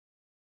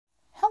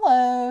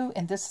Hello,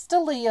 and this is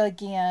Delia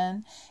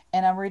again,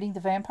 and I'm reading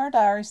The Vampire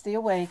Diaries, The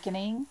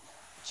Awakening,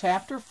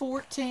 Chapter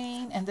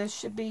 14, and this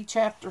should be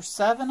Chapter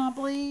 7, I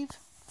believe.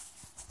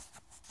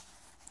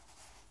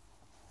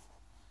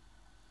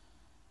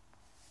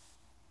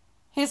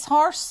 His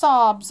harsh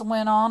sobs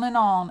went on and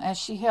on as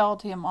she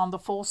held him on the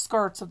full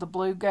skirts of the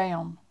blue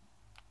gown,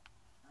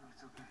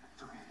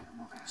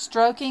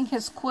 stroking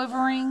his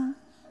quivering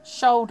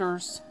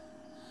shoulders.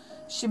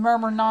 She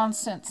murmured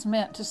nonsense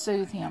meant to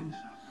soothe him,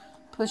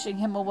 pushing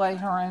him away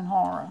her own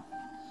horror.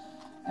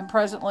 And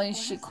presently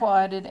she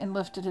quieted and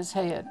lifted his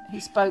head. He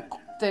spoke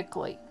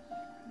thickly,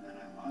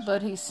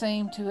 but he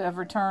seemed to have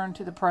returned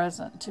to the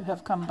present, to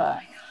have come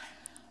back.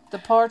 The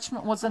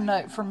parchment was a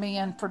note for me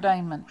and for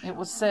Damon. It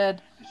was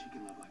said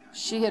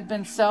she had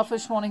been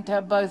selfish, wanting to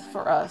have both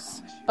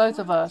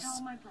of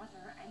us.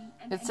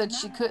 It said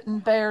she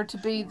couldn't bear to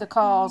be the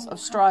cause of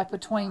strife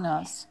between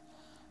us.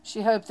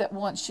 She hoped that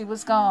once she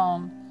was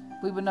gone,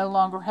 we would no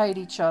longer hate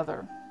each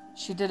other.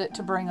 She did it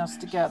to bring us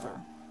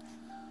together.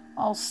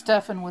 Oh,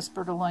 Stefan,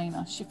 whispered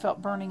Elena. She felt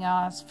burning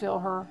eyes fill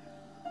her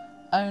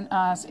own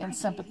eyes in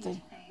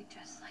sympathy.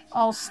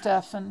 Oh,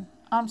 Stefan,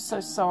 I'm so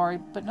sorry,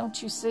 but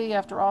don't you see,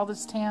 after all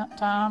this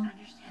time,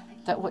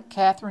 that what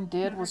Catherine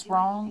did was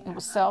wrong? It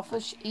was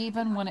selfish,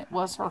 even when it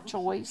was her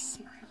choice.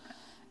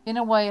 In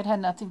a way, it had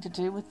nothing to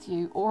do with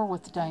you or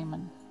with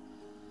Damon.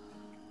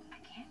 I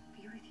can't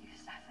be with you,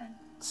 Stefan.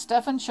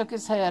 Stefan shook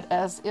his head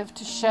as if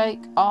to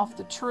shake off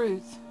the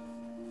truth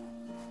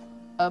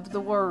of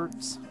the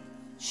words.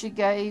 She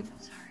gave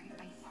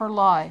her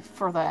life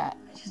for that.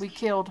 We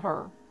killed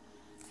her.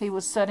 He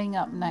was setting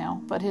up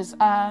now, but his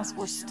eyes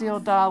were still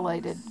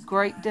dilated,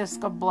 great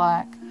disc of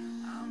black,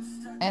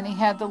 and he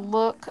had the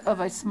look of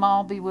a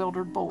small,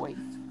 bewildered boy.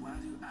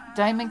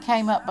 Damon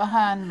came up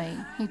behind me.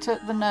 He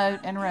took the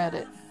note and read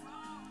it.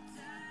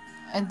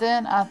 And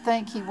then I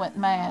think he went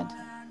mad.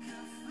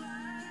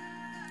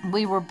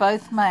 We were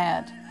both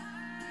mad.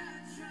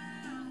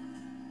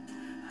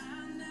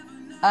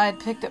 I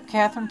had picked up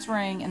Catherine's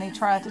ring, and he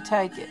tried to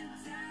take it.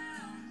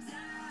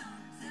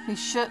 He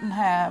shouldn't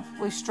have.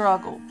 We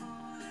struggled.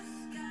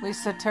 We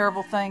said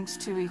terrible things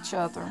to each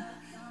other.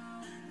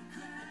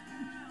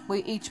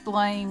 We each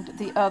blamed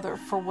the other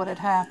for what had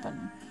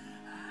happened.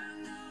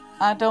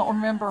 I don't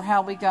remember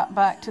how we got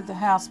back to the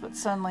house, but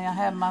suddenly I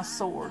had my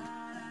sword.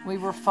 We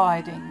were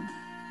fighting.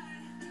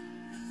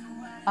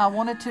 I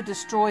wanted to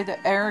destroy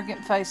the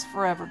arrogant face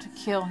forever, to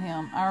kill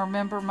him. I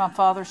remember my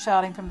father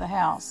shouting from the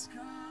house.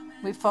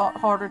 We fought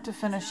harder to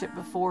finish it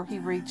before he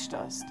reached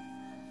us,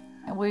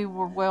 and we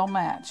were well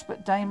matched,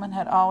 but Damon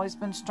had always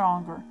been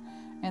stronger,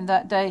 and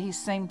that day he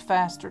seemed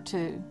faster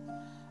too,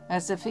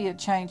 as if he had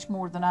changed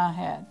more than I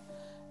had.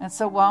 And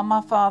so while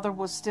my father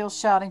was still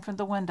shouting from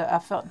the window, I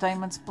felt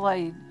Damon's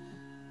blade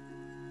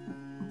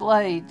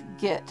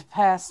get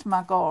past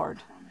my guard.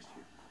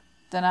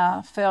 Then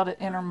I felt it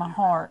enter my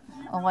heart.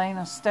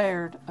 Elena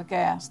stared,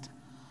 aghast,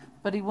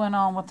 but he went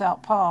on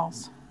without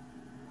pause.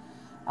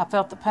 I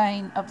felt the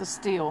pain of the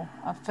steel.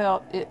 I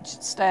felt it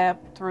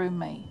stab through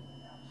me.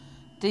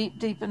 Deep,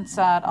 deep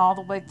inside, all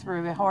the way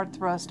through, a hard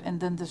thrust, and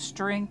then the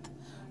strength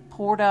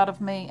poured out of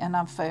me, and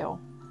I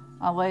fell.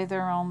 I lay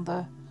there on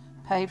the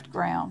paved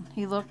ground.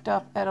 He looked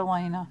up at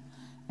Elena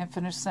and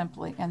finished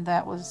simply, and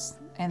that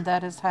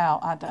is how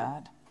I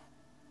died.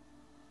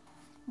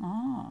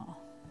 Oh.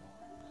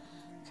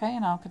 Okay,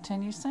 and I'll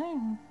continue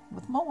soon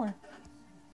with more.